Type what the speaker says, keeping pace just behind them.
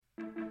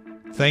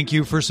Thank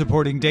you for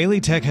supporting Daily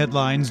Tech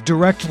Headlines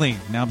directly.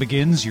 Now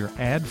begins your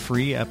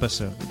ad-free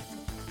episode.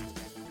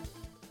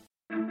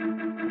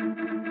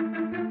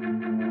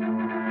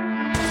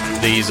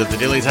 These are the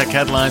Daily Tech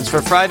Headlines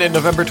for Friday,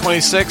 November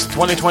 26,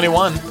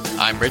 2021.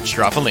 I'm Rich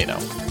Stroffolino.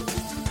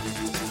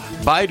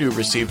 Baidu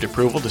received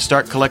approval to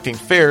start collecting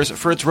fares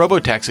for its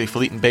Robotaxi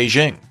fleet in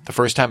Beijing, the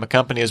first time a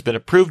company has been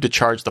approved to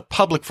charge the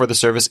public for the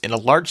service in a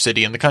large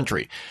city in the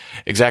country.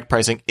 Exact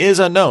pricing is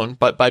unknown,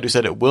 but Baidu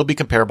said it will be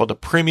comparable to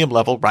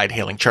premium-level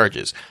ride-hailing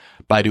charges.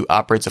 Baidu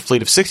operates a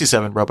fleet of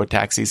 67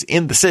 Robotaxis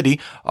in the city,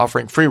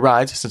 offering free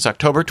rides since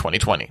October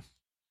 2020.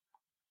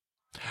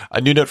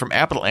 A new note from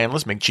Apple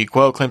analyst Ming-Chi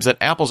Kuo claims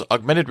that Apple's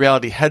augmented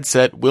reality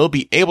headset will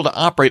be able to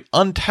operate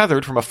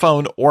untethered from a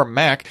phone or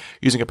Mac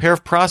using a pair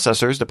of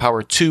processors to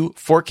power two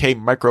 4K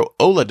micro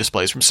OLED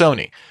displays from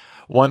Sony.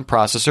 One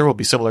processor will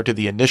be similar to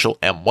the initial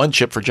M1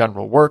 chip for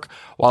general work,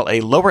 while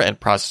a lower-end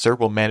processor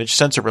will manage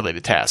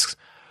sensor-related tasks.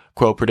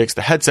 Kuo predicts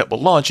the headset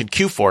will launch in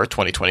Q4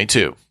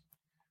 2022.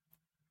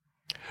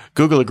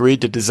 Google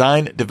agreed to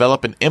design,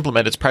 develop, and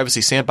implement its Privacy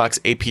Sandbox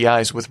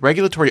APIs with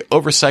regulatory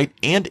oversight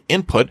and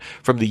input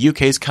from the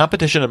UK's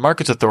Competition and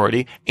Markets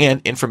Authority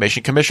and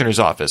Information Commissioner's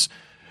Office.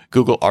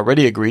 Google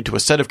already agreed to a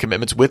set of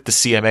commitments with the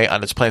CMA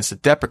on its plans to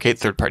deprecate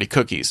third-party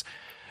cookies.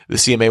 The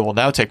CMA will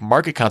now take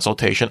market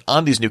consultation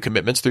on these new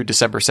commitments through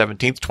December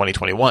 17,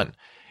 2021.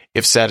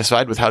 If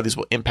satisfied with how these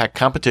will impact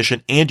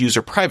competition and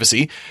user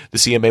privacy, the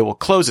CMA will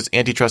close its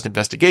antitrust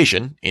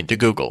investigation into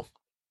Google.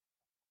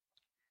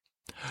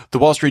 The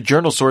Wall Street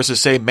Journal sources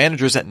say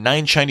managers at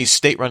 9 Chinese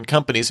state-run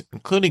companies,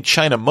 including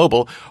China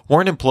Mobile,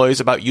 warned employees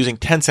about using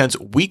Tencent's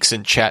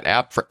Weixin chat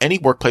app for any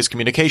workplace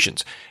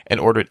communications, and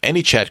ordered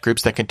any chat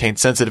groups that contain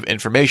sensitive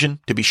information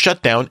to be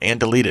shut down and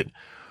deleted.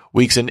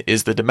 Weixin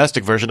is the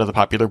domestic version of the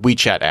popular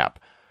WeChat app.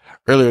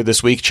 Earlier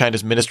this week,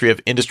 China's Ministry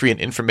of Industry and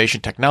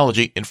Information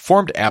Technology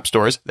informed app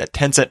stores that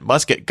Tencent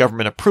must get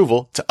government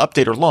approval to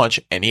update or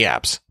launch any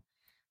apps.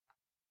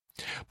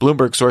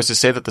 Bloomberg sources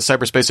say that the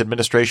Cyberspace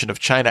Administration of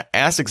China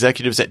asked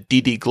executives at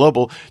DD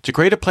Global to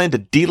create a plan to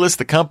delist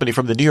the company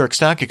from the New York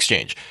Stock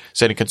Exchange,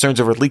 citing concerns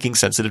over leaking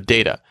sensitive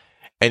data.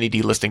 Any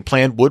delisting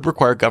plan would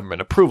require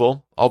government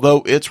approval,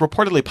 although it's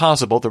reportedly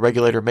possible the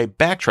regulator may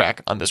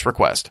backtrack on this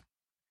request.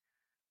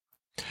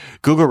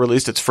 Google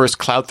released its first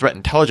cloud threat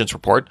intelligence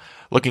report.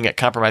 Looking at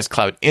compromised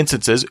cloud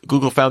instances,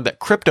 Google found that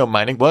crypto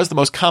mining was the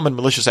most common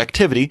malicious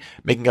activity,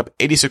 making up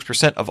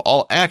 86% of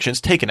all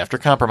actions taken after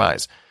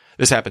compromise.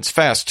 This happens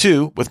fast,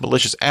 too, with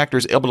malicious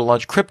actors able to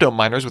launch crypto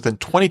miners within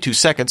 22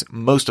 seconds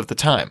most of the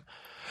time.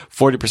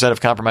 40% of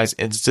compromised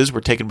instances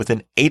were taken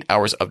within 8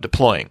 hours of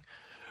deploying.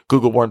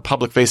 Google warned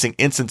public-facing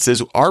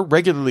instances are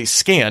regularly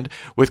scanned,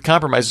 with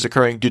compromises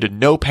occurring due to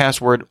no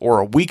password or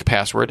a weak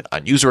password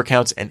on user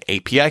accounts and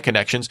API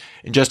connections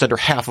in just under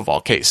half of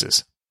all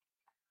cases.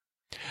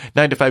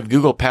 9 to 5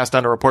 Google passed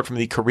on a report from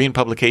the Korean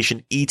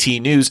publication ET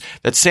News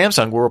that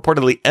Samsung will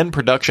reportedly end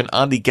production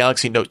on the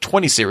Galaxy Note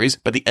 20 series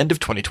by the end of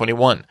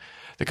 2021.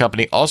 The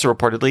company also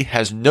reportedly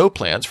has no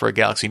plans for a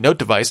Galaxy Note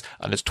device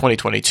on its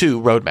 2022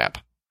 roadmap.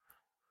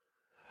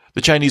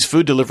 The Chinese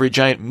food delivery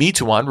giant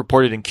Meituan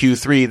reported in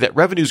Q3 that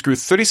revenues grew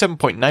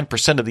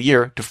 37.9% of the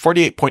year to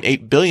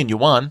 48.8 billion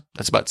yuan,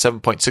 that's about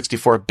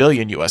 $7.64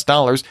 billion US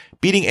dollars,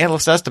 beating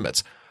analyst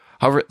estimates.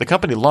 However, the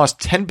company lost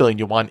 10 billion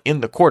yuan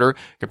in the quarter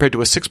compared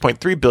to a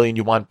 6.3 billion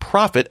yuan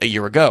profit a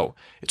year ago,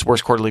 its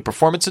worst quarterly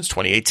performance since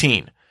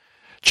 2018.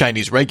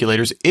 Chinese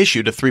regulators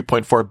issued a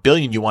 3.4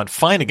 billion yuan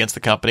fine against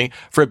the company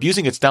for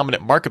abusing its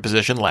dominant market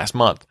position last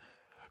month.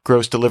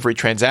 Gross delivery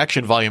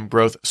transaction volume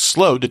growth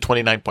slowed to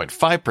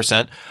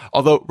 29.5%,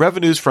 although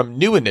revenues from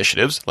new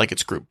initiatives like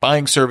its group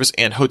buying service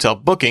and hotel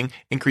booking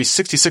increased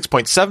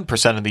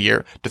 66.7% in the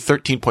year to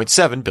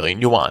 13.7 billion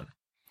yuan.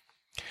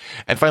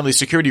 And finally,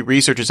 security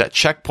researchers at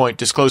Check Point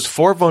disclosed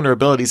 4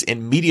 vulnerabilities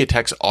in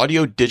MediaTek's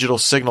audio digital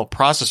signal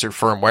processor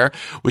firmware,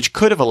 which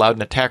could have allowed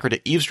an attacker to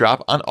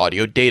eavesdrop on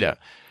audio data.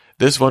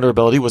 This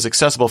vulnerability was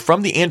accessible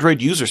from the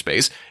Android user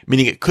space,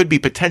 meaning it could be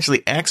potentially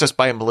accessed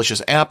by a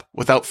malicious app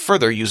without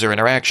further user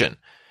interaction.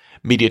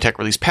 MediaTek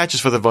released patches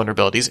for the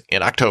vulnerabilities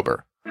in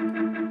October.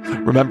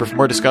 Remember, for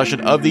more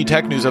discussion of the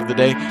tech news of the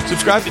day,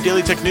 subscribe to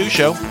Daily Tech News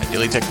Show at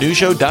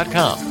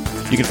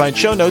dailytechnewsshow.com. You can find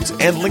show notes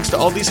and links to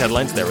all these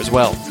headlines there as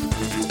well.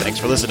 Thanks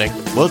for listening.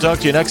 We'll talk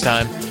to you next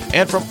time.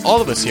 And from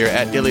all of us here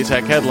at Daily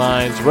Tech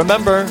Headlines,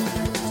 remember,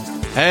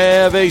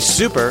 have a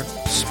super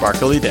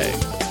sparkly day.